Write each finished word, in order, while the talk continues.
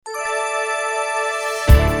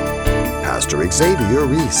Pastor Xavier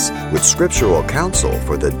Reese with scriptural counsel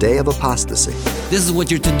for the day of apostasy. This is what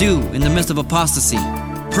you're to do in the midst of apostasy.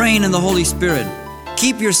 Praying in the Holy Spirit.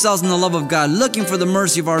 Keep yourselves in the love of God, looking for the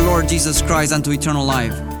mercy of our Lord Jesus Christ unto eternal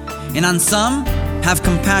life. And on some, have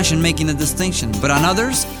compassion, making a distinction. But on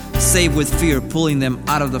others, save with fear, pulling them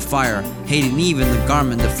out of the fire, hating even the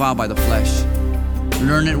garment defiled by the flesh.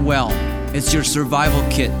 Learn it well. It's your survival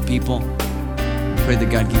kit, people. Pray that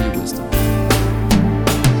God give you wisdom.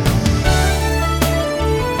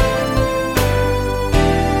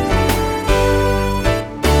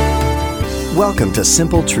 Welcome to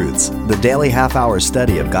Simple Truths, the daily half-hour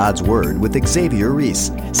study of God's Word with Xavier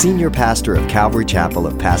Reese, Senior Pastor of Calvary Chapel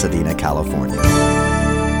of Pasadena, California.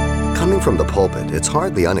 Coming from the pulpit, it's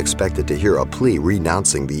hardly unexpected to hear a plea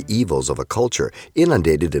renouncing the evils of a culture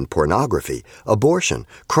inundated in pornography, abortion,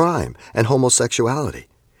 crime, and homosexuality.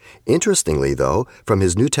 Interestingly, though, from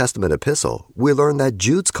his New Testament epistle, we learn that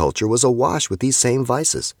Jude's culture was awash with these same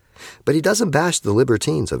vices. But he doesn't bash the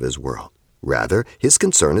libertines of his world. Rather, his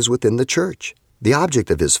concern is within the church. The object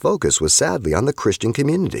of his focus was sadly on the Christian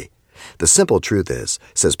community. The simple truth is,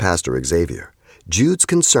 says Pastor Xavier, Jude's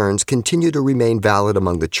concerns continue to remain valid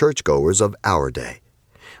among the churchgoers of our day.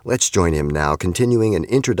 Let's join him now, continuing an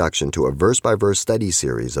introduction to a verse-by-verse study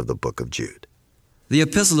series of the book of Jude. The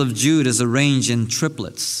epistle of Jude is arranged in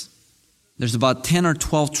triplets. There's about 10 or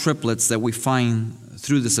 12 triplets that we find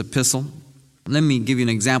through this epistle. Let me give you an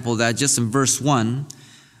example of that. Just in verse 1,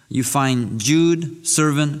 you find Jude,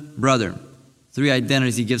 servant, brother. 3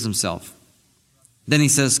 identities he gives himself. Then he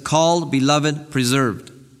says, called, beloved,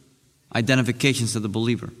 preserved. Identifications to the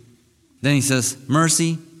believer. Then he says,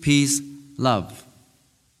 mercy, peace, love.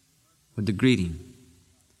 With the greeting.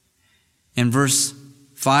 In verse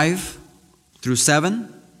 5 through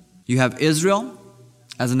 7, you have Israel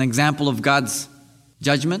as an example of God's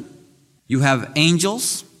judgment. You have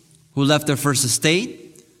angels who left their first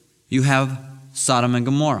estate. You have Sodom and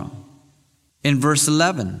Gomorrah. In verse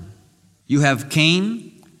 11, you have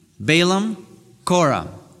Cain, Balaam, Korah.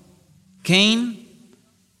 Cain,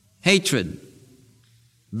 hatred.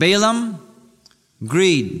 Balaam,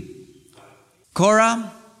 greed.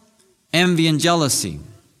 Korah, envy and jealousy.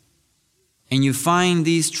 And you find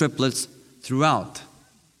these triplets throughout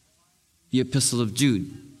the epistle of Jude.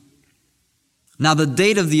 Now, the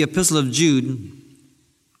date of the epistle of Jude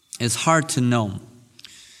is hard to know.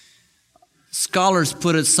 Scholars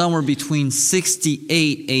put it somewhere between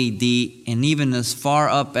 68 AD and even as far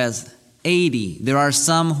up as 80. There are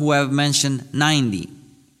some who have mentioned 90.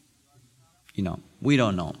 We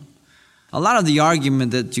don't know. A lot of the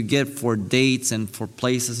argument that you get for dates and for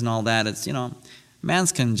places and all that, it's,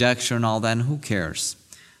 man's conjecture and all that, and who cares?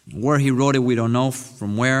 Where he wrote it, we don't know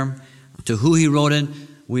from where. To who he wrote it,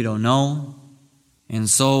 we don't know. And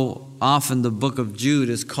so often the book of Jude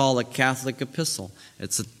is called a Catholic epistle.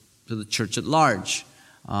 It's to the church at large.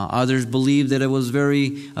 Others believe that it was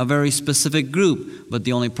a very specific group, but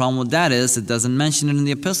the only problem with that is it doesn't mention it in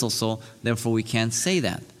the epistle, so therefore we can't say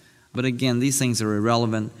that. But again, these things are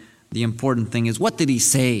irrelevant. The important thing is, what did he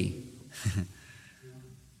say?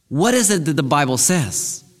 What is it that the Bible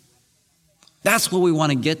says? That's what we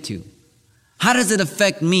want to get to. How does it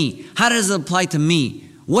affect me? How does it apply to me?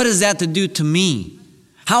 What is that to do to me?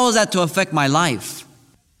 How is that to affect my life?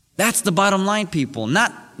 That's the bottom line, people.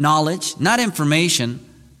 Not knowledge, not information,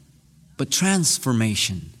 but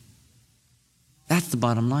transformation. That's the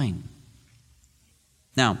bottom line.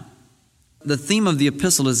 Now, the theme of the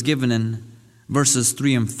epistle is given in verses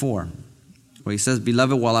 3 and 4, where he says,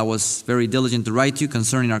 Beloved, while I was very diligent to write to you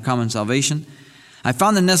concerning our common salvation, I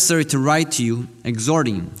found it necessary to write to you,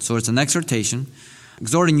 exhorting, so it's an exhortation,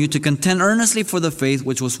 exhorting you to contend earnestly for the faith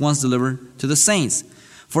which was once delivered to the saints.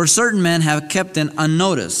 For certain men have kept it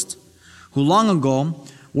unnoticed, who long ago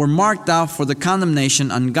were marked out for the condemnation,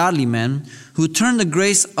 ungodly men, who turn the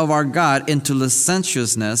grace of our God into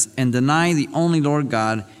licentiousness and deny the only Lord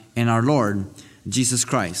God and our Lord Jesus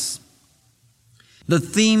Christ. The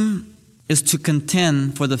theme is to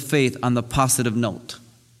contend for the faith on the positive note.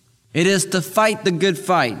 It is to fight the good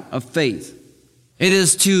fight of faith. It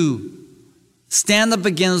is to stand up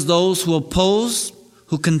against those who oppose,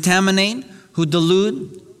 who contaminate, who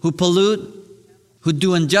delude, who pollute, who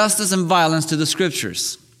do injustice and violence to the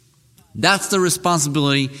Scriptures. That's the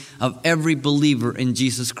responsibility of every believer in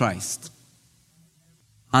Jesus Christ.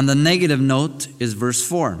 On the negative note is verse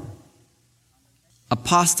 4.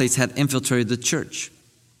 Apostates had infiltrated the church.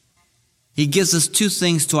 He gives us 2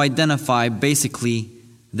 things to identify basically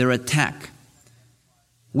their attack.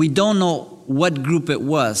 We don't know what group it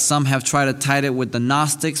was. Some have tried to tie it with the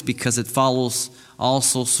Gnostics because it follows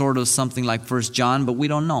also sort of something like 1 John, but we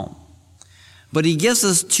don't know. But he gives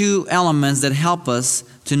us two elements that help us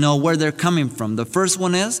to know where they're coming from. The first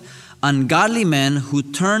one is ungodly men who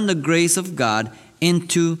turn the grace of God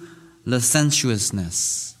into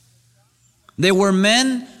licentiousness. They were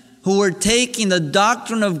men who were taking the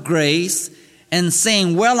doctrine of grace and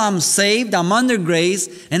saying, well, I'm saved, I'm under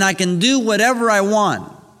grace, and I can do whatever I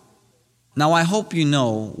want. Now, I hope you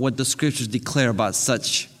know what the scriptures declare about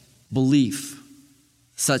such belief,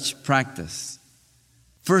 such practice.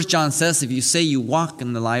 1 John says, if you say you walk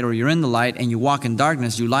in the light or you're in the light and you walk in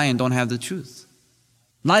darkness, you lie and don't have the truth.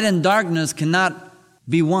 Light and darkness cannot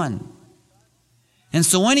be one. And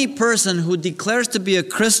so any person who declares to be a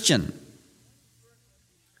Christian,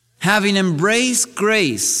 having embraced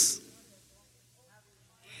grace,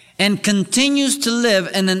 and continues to live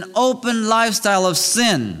in an open lifestyle of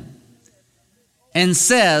sin, and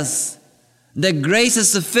says that grace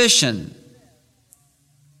is sufficient,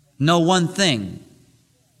 know one thing: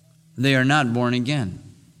 they are not born again.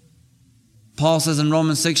 Paul says in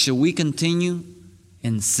Romans 6, shall we continue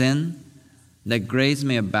in sin that grace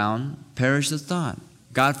may abound? Perish the thought.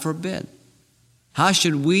 God forbid. How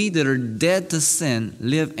should we that are dead to sin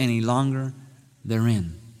live any longer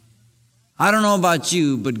therein? I don't know about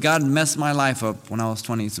you, but God messed my life up when I was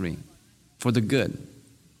 23 for the good.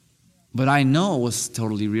 But I know it was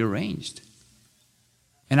totally rearranged.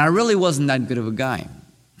 And I really wasn't that good of a guy.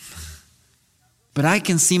 But I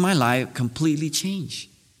can see my life completely change.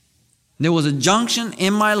 There was a junction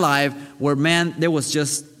in my life where, man, there was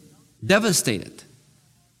just devastated.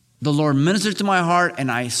 The Lord ministered to my heart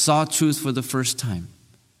and I saw truth for the first time.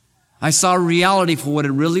 I saw reality for what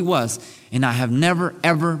it really was, and I have never,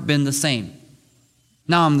 ever been the same.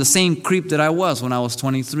 Now I'm the same creep that I was when I was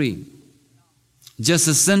 23. Just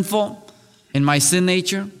as sinful in my sin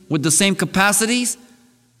nature, with the same capacities,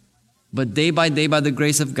 but day by day, by the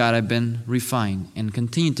grace of God, I've been refined and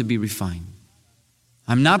continue to be refined.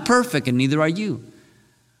 I'm not perfect, and neither are you.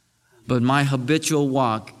 But my habitual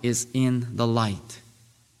walk is in the light.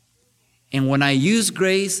 And when I use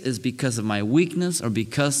grace, it's because of my weakness or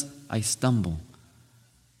because I stumble.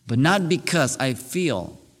 But not because I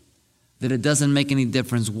feel that it doesn't make any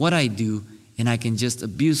difference what I do and I can just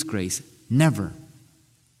abuse grace. Never.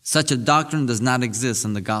 Such a doctrine does not exist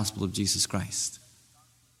in the gospel of Jesus Christ.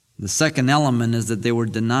 The second element is that they were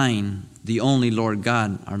denying the only Lord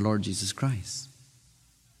God, our Lord Jesus Christ.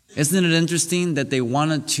 Isn't it interesting that they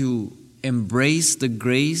wanted to embrace the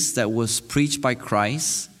grace that was preached by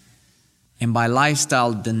Christ and by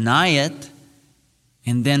lifestyle deny it,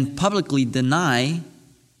 and then publicly deny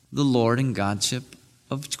the Lord and Godship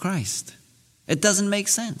of Christ? It doesn't make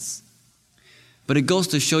sense. But it goes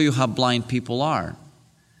to show you how blind people are.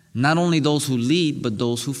 Not only those who lead, but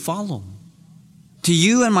those who follow. To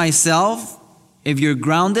you and myself, if you're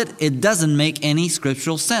grounded, it doesn't make any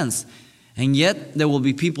scriptural sense. And yet, there will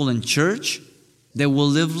be people in church that will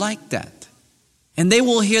live like that. And they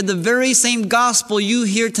will hear the very same gospel you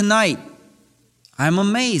hear tonight. I'm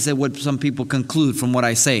amazed at what some people conclude from what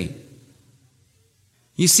I say.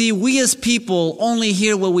 You see, we as people only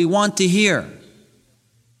hear what we want to hear.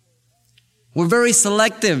 We're very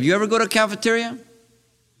selective. You ever go to a cafeteria?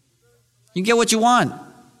 You get what you want.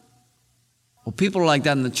 Well, people are like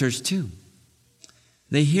that in the church too.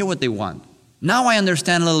 They hear what they want. Now I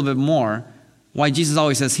understand a little bit more why Jesus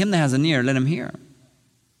always says, him that has an ear, let him hear.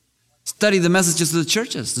 Study the messages of the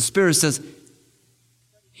churches. The Spirit says,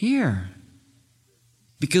 hear.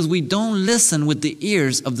 Because we don't listen with the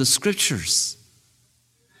ears of the Scriptures.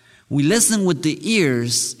 We listen with the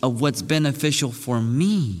ears of what's beneficial for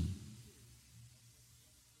me.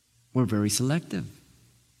 We're very selective.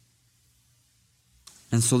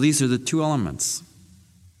 And so these are the two elements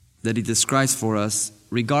that he describes for us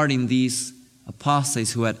regarding these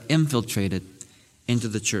apostates who had infiltrated into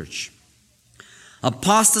the church.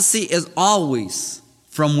 Apostasy is always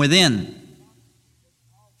from within.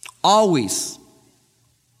 Always.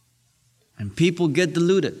 And people get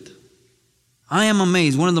deluded. I am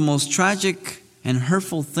amazed. One of the most tragic and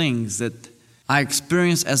hurtful things that I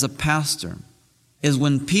experienced as a pastor is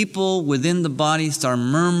when people within the body start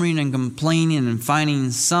murmuring and complaining and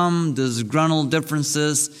finding some disgruntled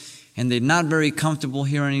differences, and they're not very comfortable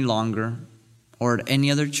here any longer or at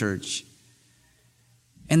any other church.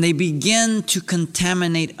 And they begin to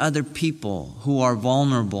contaminate other people who are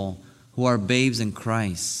vulnerable, who are babes in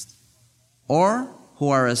Christ, or who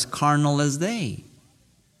are as carnal as they.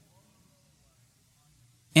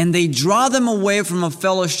 And they draw them away from a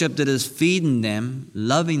fellowship that is feeding them,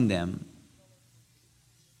 loving them.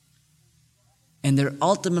 And they're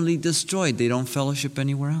ultimately destroyed. They don't fellowship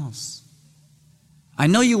anywhere else. I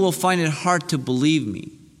know you will find it hard to believe me,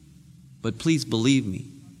 but please believe me.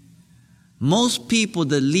 Most people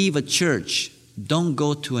that leave a church don't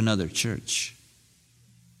go to another church.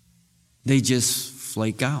 They just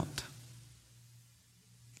flake out.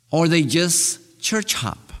 Or they just church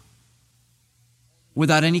hop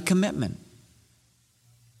without any commitment.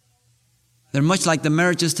 They're much like the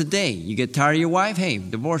marriages today. You get tired of your wife, hey,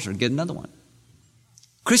 divorce her, get another one.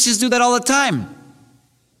 Christians do that all the time.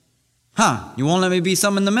 You won't let me be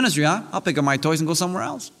some in the ministry, huh? I'll pick up my toys and go somewhere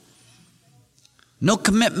else. No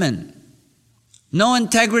commitment. No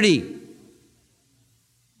integrity.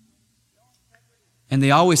 And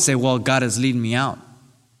they always say, well, God is leading me out.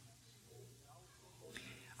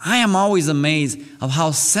 I am always amazed of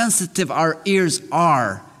how sensitive our ears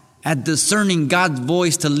are at discerning God's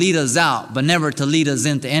voice to lead us out, but never to lead us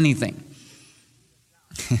into anything.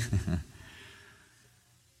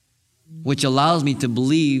 Which allows me to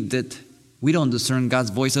believe that we don't discern God's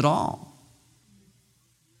voice at all.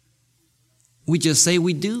 We just say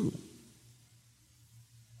we do.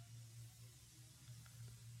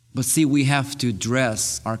 But see, we have to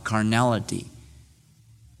dress our carnality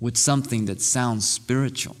with something that sounds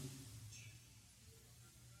spiritual.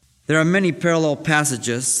 There are many parallel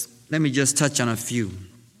passages. Let me just touch on a few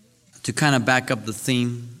to kind of back up the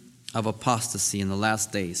theme of apostasy in the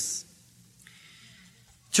last days.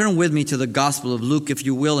 Turn with me to the Gospel of Luke, if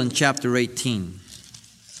you will, in chapter 18.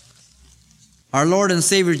 Our Lord and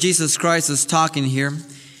Savior Jesus Christ is talking here.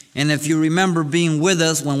 And if you remember being with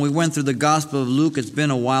us when we went through the Gospel of Luke, it's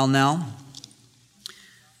been a while now.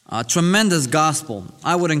 A tremendous gospel.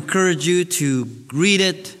 I would encourage you to read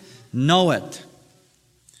it, know it.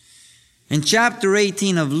 In chapter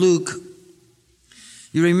 18 of Luke,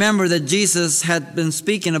 you remember that Jesus had been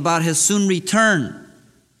speaking about His soon return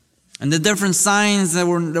and the different signs that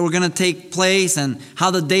were going to take place and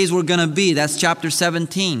how the days were going to be. That's chapter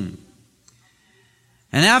 17.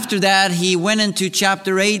 And after that, He went into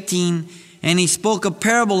chapter 18 and He spoke a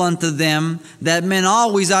parable unto them that men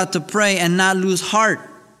always ought to pray and not lose heart.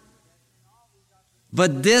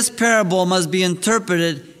 But this parable must be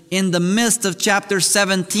interpreted in the midst of chapter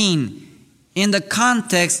 17, in the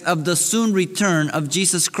context of the soon return of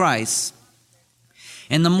Jesus Christ.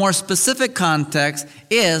 And the more specific context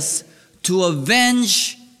is to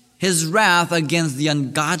avenge His wrath against the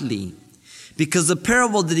ungodly. Because the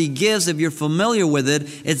parable that He gives, if you're familiar with it,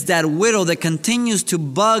 it's that widow that continues to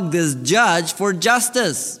bug this judge for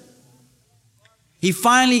justice. He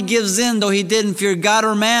finally gives in, though he didn't fear God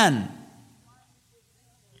or man.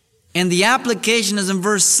 And the application is in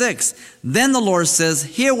verse 6. Then the Lord says,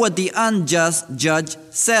 hear what the unjust judge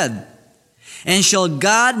said. And shall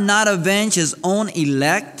God not avenge His own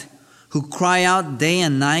elect, who cry out day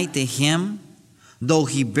and night to Him, though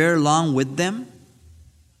He bear long with them?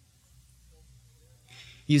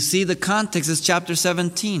 You see, the context is chapter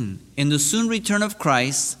 17. In the soon return of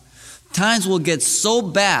Christ, times will get so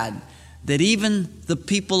bad that even the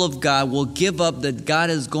people of God will give up that God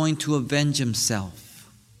is going to avenge Himself.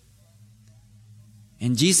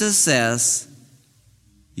 And Jesus says,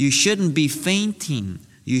 you shouldn't be fainting.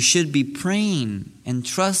 You should be praying and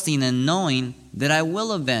trusting and knowing that I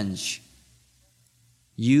will avenge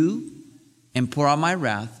you and pour out my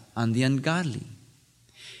wrath on the ungodly.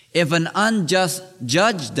 If an unjust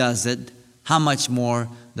judge does it, how much more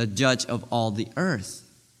the judge of all the earth?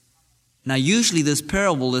 Now, usually this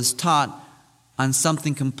parable is taught on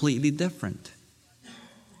something completely different.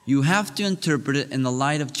 You have to interpret it in the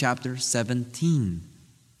light of chapter 17.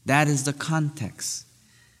 That is the context.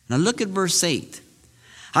 Now look at verse 8.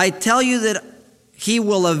 I tell you that He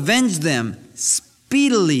will avenge them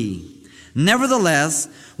speedily. Nevertheless,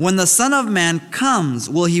 when the Son of Man comes,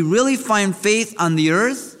 will He really find faith on the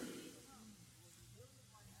earth?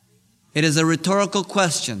 It is a rhetorical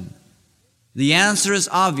question. The answer is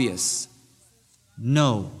obvious.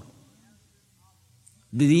 No.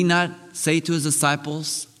 Did He not say to His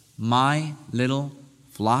disciples, my little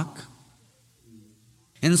flock?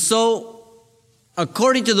 And so,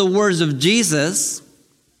 according to the words of Jesus,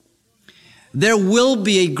 there will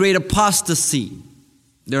be a great apostasy.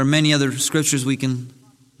 There are many other scriptures we can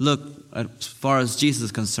look at as far as Jesus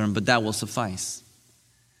is concerned, but that will suffice.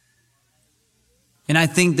 And I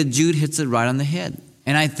think that Jude hits it right on the head.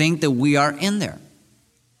 And I think that we are in there.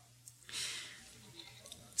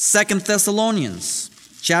 2 Thessalonians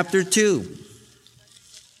chapter 2.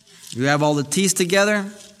 You have all the T's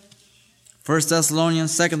together. 1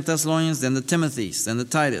 Thessalonians, 2 Thessalonians, then the Timothys, then the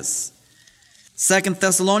Titus. 2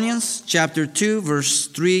 Thessalonians chapter 2, verse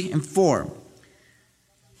 3 and 4.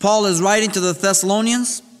 Paul is writing to the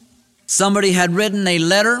Thessalonians. Somebody had written a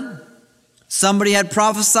letter. Somebody had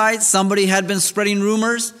prophesied. Somebody had been spreading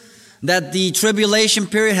rumors that the tribulation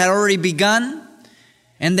period had already begun.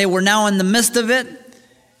 and they were now in the midst of it.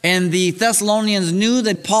 And the Thessalonians knew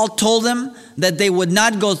that Paul told them that they would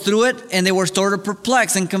not go through it, and they were sort of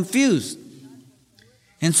perplexed and confused.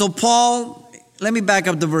 And so Paul, let me back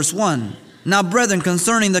up to verse 1. Now, brethren,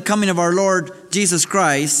 concerning the coming of our Lord Jesus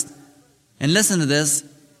Christ, and listen to this,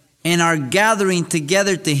 and our gathering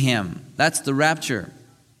together to him. That's the rapture.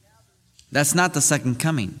 That's not the second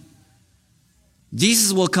coming.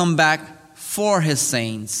 Jesus will come back for his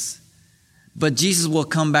saints, but Jesus will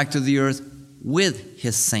come back to the earth with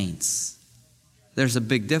his saints. There's a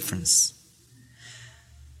big difference.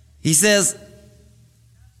 He says,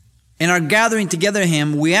 in our gathering together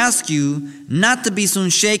him, we ask you not to be soon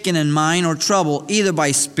shaken in mind or troubled, either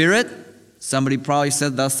by spirit, somebody probably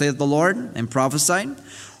said, thus saith the Lord, and prophesied,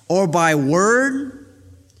 or by word,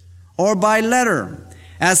 or by letter,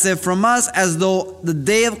 as if from us, as though the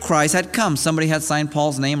day of Christ had come. Somebody had signed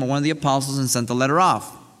Paul's name or one of the apostles and sent the letter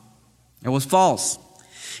off. It was false.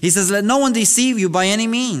 He says, let no one deceive you by any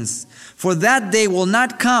means, for that day will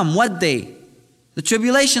not come. What day? The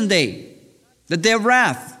tribulation day, the day of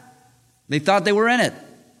wrath. They thought they were in it.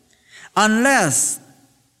 Unless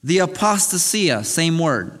the apostasia, same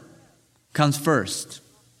word, comes first,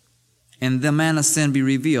 and the man of sin be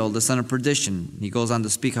revealed, the son of perdition. He goes on to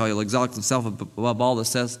speak how he'll exalt himself above all that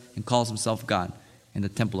says and calls himself God in the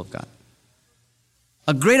temple of God.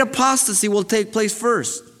 A great apostasy will take place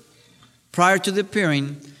first, prior to the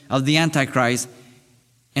appearing of the Antichrist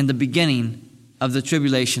and the beginning of the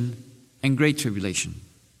tribulation and great tribulation.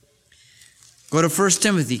 Go to 1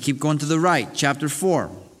 Timothy, keep going to the right, chapter 4,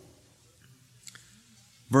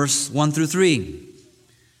 verse 1 through 3.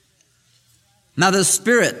 Now the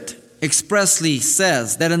Spirit expressly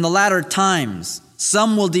says that in the latter times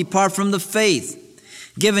some will depart from the faith,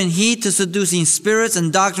 giving heed to seducing spirits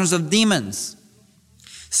and doctrines of demons,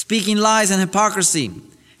 speaking lies and hypocrisy,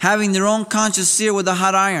 having their own conscience seared with a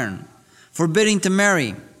hot iron, forbidding to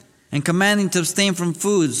marry, and commanding to abstain from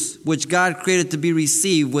foods which God created to be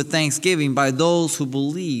received with thanksgiving by those who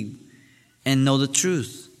believe and know the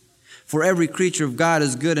truth. For every creature of God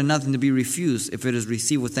is good and nothing to be refused if it is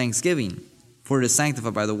received with thanksgiving, for it is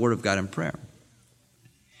sanctified by the word of God in prayer.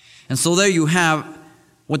 And so there you have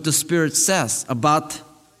what the Spirit says about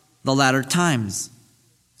the latter times.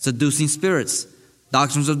 Seducing spirits,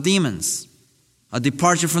 doctrines of demons, a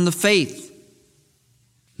departure from the faith.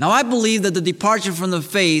 Now I believe that the departure from the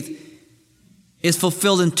faith is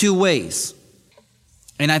fulfilled in two ways.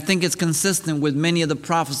 And I think it's consistent with many of the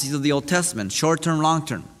prophecies of the Old Testament, short-term,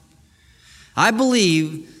 long-term. I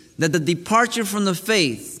believe that the departure from the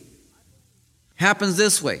faith happens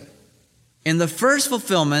this way. In the first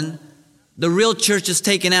fulfillment, the real church is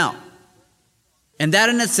taken out. And that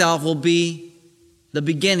in itself will be the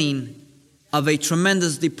beginning of a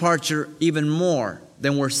tremendous departure, even more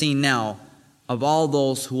than we're seeing now, of all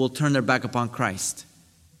those who will turn their back upon Christ,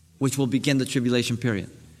 which will begin the tribulation period.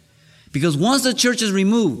 Because once the church is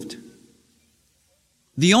removed,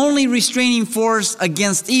 the only restraining force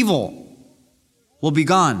against evil will be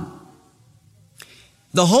gone.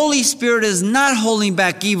 The Holy Spirit is not holding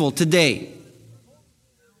back evil today.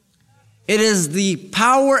 It is the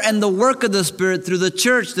power and the work of the Spirit through the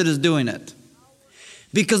church that is doing it.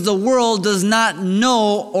 Because the world does not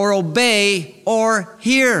know or obey or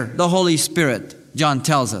hear the Holy Spirit, John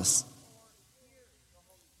tells us.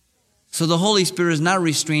 So the Holy Spirit is not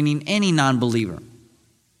restraining any non-believer.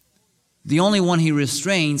 The only one he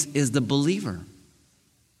restrains is the believer.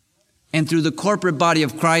 And through the corporate body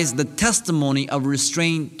of Christ, the testimony of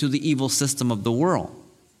restraint to the evil system of the world.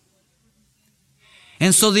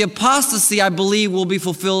 And so the apostasy, I believe, will be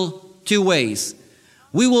fulfilled two ways.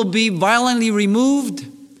 We will be violently removed,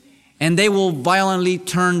 and they will violently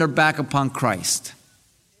turn their back upon Christ.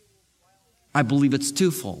 I believe it's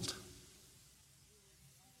twofold.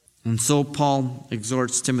 And so Paul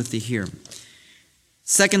exhorts Timothy here.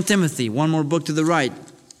 2 Timothy, one more book to the right,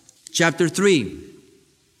 chapter 3,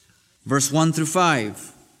 verse 1 through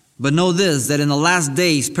 5. But know this, that in the last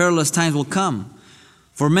days perilous times will come.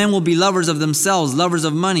 For men will be lovers of themselves, lovers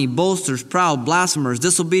of money, boasters, proud, blasphemers,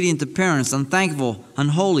 disobedient to parents, unthankful,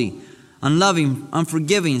 unholy, unloving,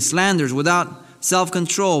 unforgiving, slanderers, without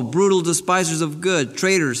self-control, brutal, despisers of good,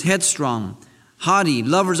 traitors, headstrong, haughty,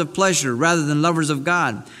 lovers of pleasure rather than lovers of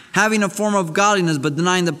God, having a form of godliness but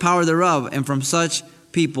denying the power thereof, and from such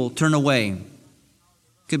people turn away.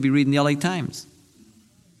 Could be reading the LA Times.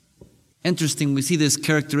 Interesting, we see these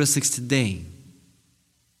characteristics today.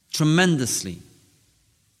 Tremendously.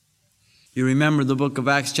 You remember the book of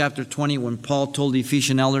Acts chapter 20 when Paul told the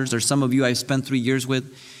Ephesian elders, there's some of you I've spent 3 years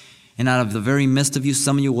with, and out of the very midst of you,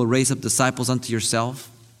 some of you will raise up disciples unto yourself.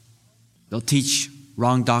 They'll teach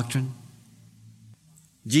wrong doctrine.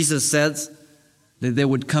 Jesus says that they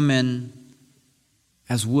would come in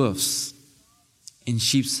as wolves in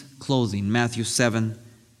sheep's clothing, Matthew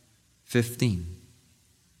 7:15.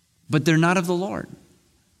 But they're not of the Lord.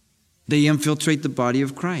 They infiltrate the body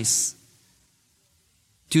of Christ.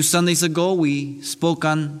 2 Sundays ago, we spoke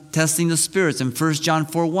on testing the spirits in 1 John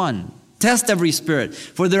 4:1. Test every spirit,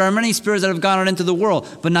 for there are many spirits that have gone out into the world,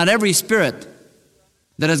 but not every spirit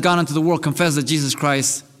that has gone into the world confesses that Jesus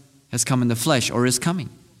Christ has come in the flesh or is coming.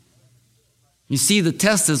 You see, the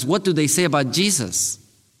test is, what do they say about Jesus?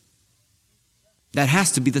 That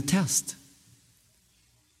has to be the test.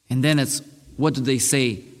 And then it's, what do they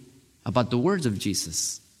say about the words of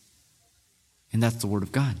Jesus? And that's the Word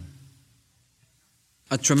of God.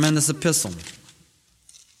 A tremendous epistle.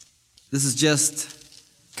 This is just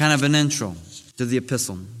kind of an intro to the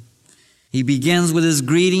epistle. He begins with his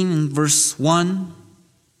greeting in verse 1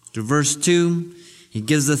 to verse 2. He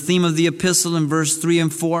gives the theme of the epistle in verse 3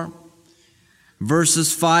 and 4.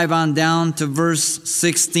 Verses 5 on down to verse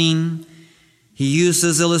 16, he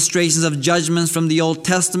uses illustrations of judgments from the Old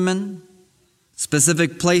Testament,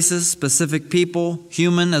 specific places, specific people,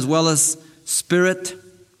 human as well as spirit.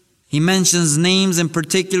 He mentions names in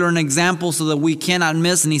particular and examples so that we cannot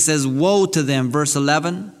miss, and he says, woe to them, verse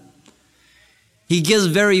 11. He gives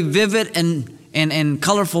very vivid and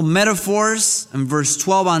colorful metaphors in verse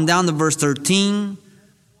 12 on down to verse 13.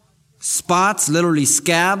 Spots, literally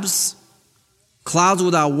scabs, clouds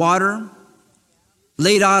without water,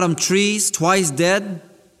 late autumn trees, twice dead,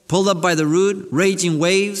 pulled up by the root, raging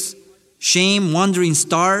waves, shame, wandering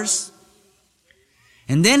stars.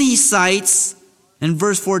 And then he cites in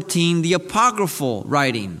verse 14, the apocryphal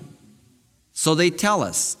writing. So they tell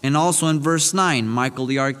us. And also in verse 9, Michael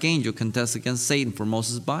the archangel contests against Satan for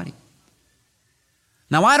Moses' body.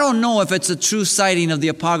 Now, I don't know if it's a true citing of the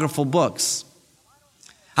apocryphal books.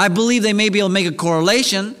 I believe they may be able to make a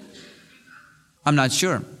correlation. I'm not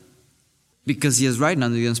sure. Because he is writing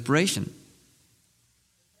under the inspiration.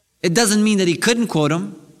 It doesn't mean that he couldn't quote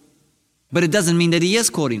them, but it doesn't mean that he is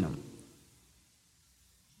quoting them.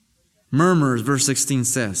 Murmurers, verse 16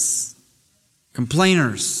 says.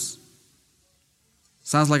 Complainers.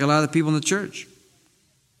 Sounds like a lot of the people in the church.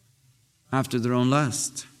 After their own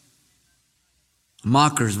lust.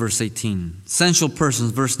 Mockers, verse 18. Sensual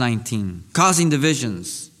persons, verse 19. Causing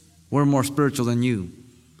divisions. We're more spiritual than you.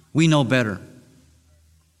 We know better.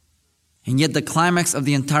 And yet the climax of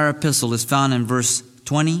the entire epistle is found in verse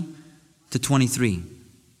 20 to 23.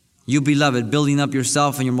 You, beloved, building up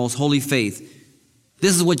yourself in your most holy faith.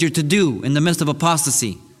 This is what you're to do in the midst of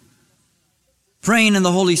apostasy. Praying in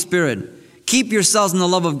the Holy Spirit. Keep yourselves in the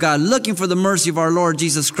love of God, looking for the mercy of our Lord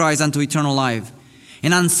Jesus Christ unto eternal life.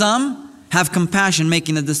 And on some, have compassion,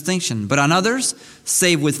 making a distinction. But on others,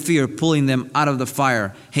 save with fear, pulling them out of the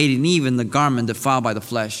fire, hating even the garment defiled by the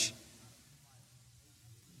flesh.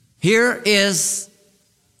 Here is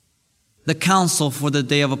the counsel for the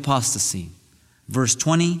day of apostasy. Verse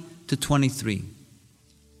 20 to 23.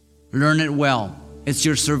 Learn it well. It's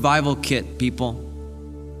your survival kit, people.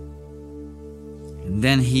 And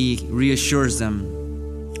then he reassures them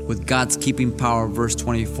with God's keeping power, verse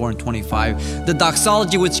 24 and 25. The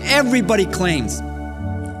doxology which everybody claims.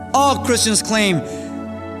 All Christians claim,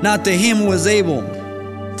 not to him who is able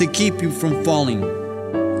to keep you from falling,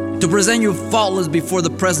 to present you faultless before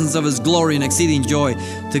the presence of his glory and exceeding joy.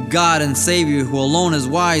 To God and Savior, who alone is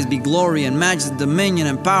wise, be glory and majesty, dominion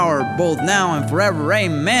and power, both now and forever.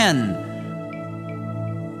 Amen.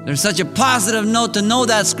 There's such a positive note to know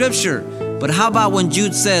that scripture. But how about when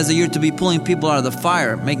Jude says that you're to be pulling people out of the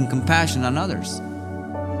fire, making compassion on others?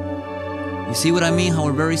 You see what I mean? How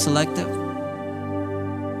we're very selective?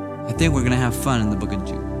 I think we're going to have fun in the book of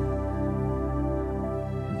Jude.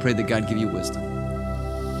 I pray that God give you wisdom.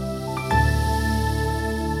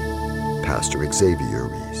 Pastor Xavier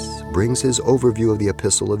Reese brings his overview of the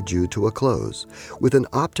Epistle of Jude to a close with an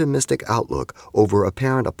optimistic outlook over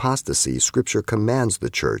apparent apostasy Scripture commands the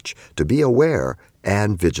church to be aware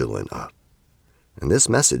and vigilant of. And this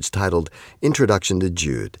message, titled Introduction to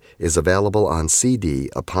Jude, is available on CD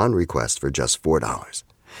upon request for just $4.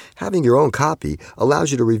 Having your own copy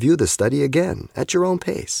allows you to review the study again at your own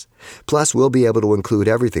pace. Plus, we'll be able to include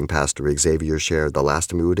everything Pastor Xavier shared the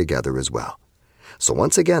last time we were together as well. So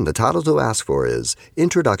once again, the title to ask for is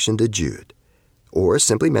Introduction to Jude. Or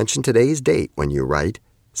simply mention today's date when you write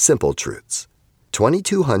Simple Truths.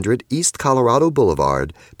 2200 East Colorado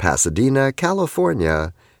Boulevard, Pasadena,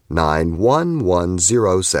 California,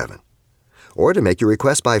 91107. Or to make your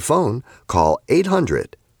request by phone, call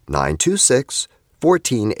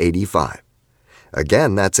 800-926-1485.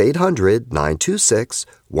 Again, that's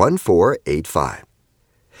 800-926-1485.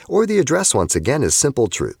 Or the address once again is Simple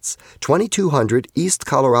Truths, 2200 East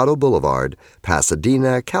Colorado Boulevard,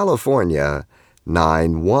 Pasadena, California,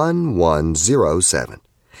 91107.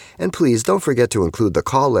 And please don't forget to include the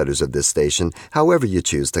call letters of this station however you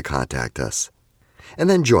choose to contact us. And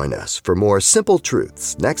then join us for more Simple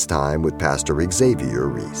Truths next time with Pastor Xavier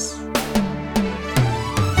Reese.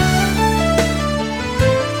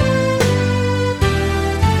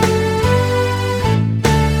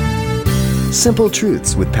 Simple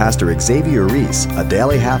Truths with Pastor Xavier Reese, a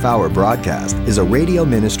daily half-hour broadcast, is a radio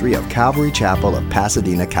ministry of Calvary Chapel of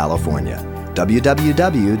Pasadena, California.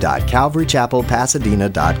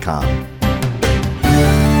 www.calvarychapelpasadena.com.